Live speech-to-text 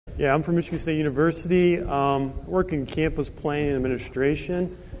Yeah, I'm from Michigan State University. Work in campus planning and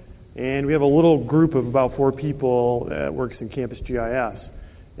administration, and we have a little group of about 4 people that works in campus GIS.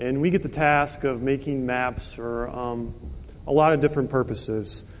 And we get the task of making maps for a lot of different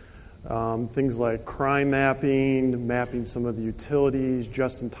purposes. Things like crime mapping, mapping some of the utilities,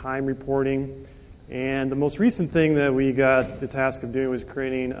 just-in-time reporting. And the most recent thing that we got the task of doing was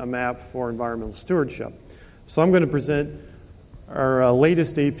creating a map for environmental stewardship. So I'm going to present our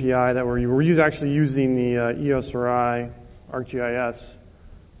latest API that we're actually using the Esri ArcGIS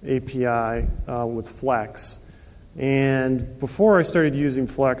API with Flex. And before I started using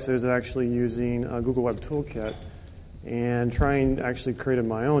Flex, I was actually using Google Web Toolkit and trying to actually create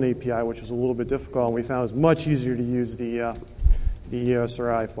my own API, which was a little bit difficult. And we found it was much easier to use the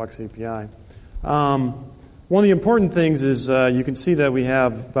Esri Flex API. One of the important things is you can see that we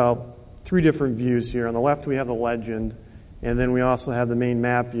have about 3 different views here. On the left, we have the legend, and then we also have the main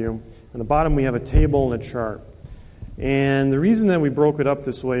map view. On the bottom, we have a table and a chart. And the reason that we broke it up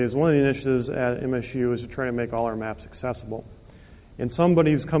this way is one of the initiatives at MSU is to try to make all our maps accessible. And somebody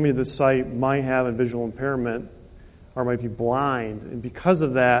who's coming to this site might have a visual impairment or might be blind. And because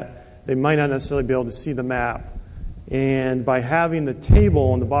of that, they might not necessarily be able to see the map. And by having the table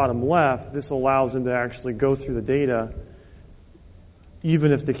on the bottom left, this allows them to actually go through the data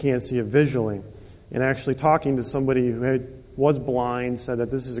even if they can't see it visually. And actually talking to somebody who was blind said that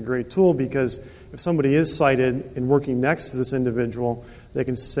this is a great tool because if somebody is sighted and working next to this individual, they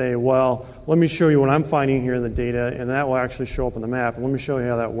can say, well, let me show you what I'm finding here in the data, and that will actually show up in the map. And let me show you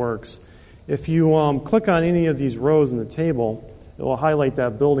how that works. If you click on any of these rows in the table, it will highlight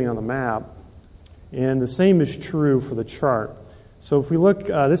that building on the map. And the same is true for the chart. So if we look,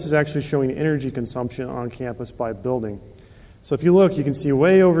 this is actually showing energy consumption on campus by building. So if you look, you can see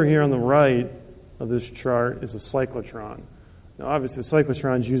way over here on the right of this chart is a cyclotron. Now obviously the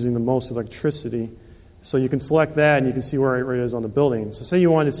cyclotron is using the most electricity, so you can select that and you can see where it is on the building. So say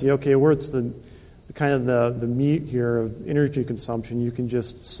you wanted to see, okay, where's the meat here of energy consumption, you can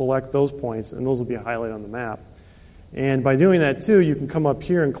just select those points and those will be highlighted on the map. And by doing that too, you can come up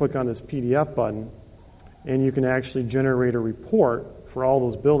here and click on this PDF button and you can actually generate a report for all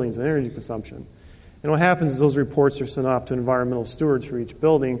those buildings and energy consumption. And what happens is those reports are sent off to environmental stewards for each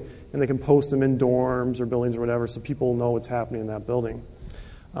building, and they can post them in dorms or buildings or whatever so people know what's happening in that building.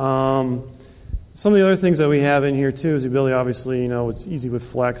 Some of the other things that we have in here too is the ability, obviously, it's easy with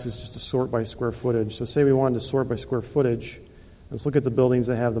Flex, is just to sort by square footage. So say we wanted to sort by square footage. Let's look at the buildings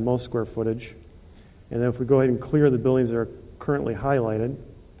that have the most square footage. And then if we go ahead and clear the buildings that are currently highlighted,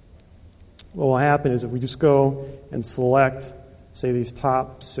 what will happen is if we just go and select, say, these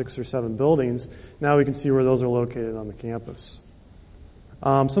top 6 or 7 buildings, now we can see where those are located on the campus.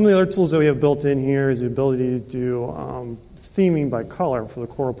 Some of the other tools that we have built in here is the ability to do theming by color for the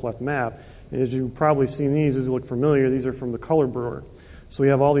choropleth map. And as you've probably seen these, as you look familiar, these are from the Color Brewer. So we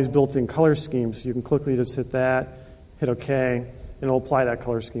have all these built-in color schemes. You can quickly just hit that, hit OK, and it'll apply that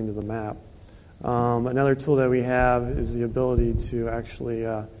color scheme to the map. Another tool that we have is the ability to actually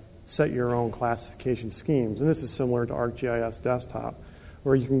set your own classification schemes. And this is similar to ArcGIS Desktop,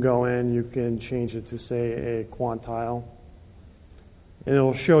 where you can go in, you can change it to, say, a quantile. And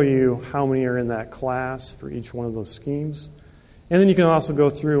it'll show you how many are in that class for each one of those schemes. And then you can also go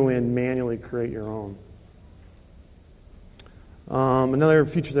through and manually create your own. Another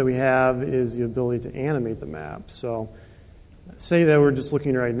feature that we have is the ability to animate the map. So say that we're just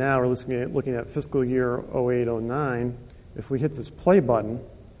looking right now, we're looking at fiscal year 08-09. If we hit this play button,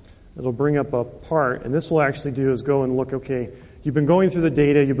 it'll bring up a part, and this will actually do is go and look, okay, you've been going through the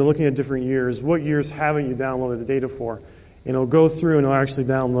data, you've been looking at different years, what years haven't you downloaded the data for? And it'll go through and it'll actually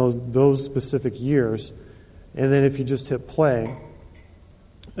download those specific years, and then if you just hit play,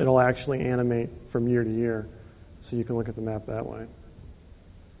 it'll actually animate from year to year, so you can look at the map that way.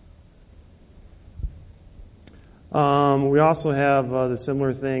 We also have the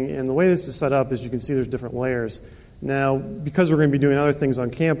similar thing, and the way this is set up is you can see there's different layers. Now, because we're going to be doing other things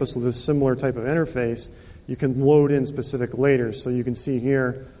on campus with this similar type of interface, you can load in specific layers. So you can see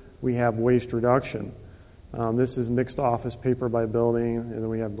here we have waste reduction. This is mixed office paper by building, and then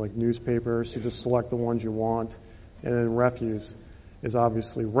we have like newspapers. So you just select the ones you want. And then refuse is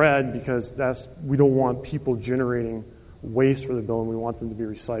obviously red because we don't want people generating waste for the building. We want them to be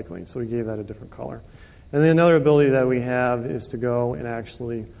recycling. So we gave that a different color. And then another ability that we have is to go and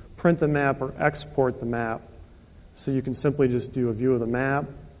actually print the map or export the map. So you can simply just do a view of the map.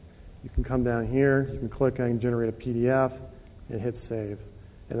 You can come down here, you can click on generate a PDF, and hit save.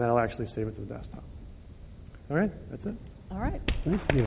 And that'll actually save it to the desktop. All right, that's it. All right. Thank you.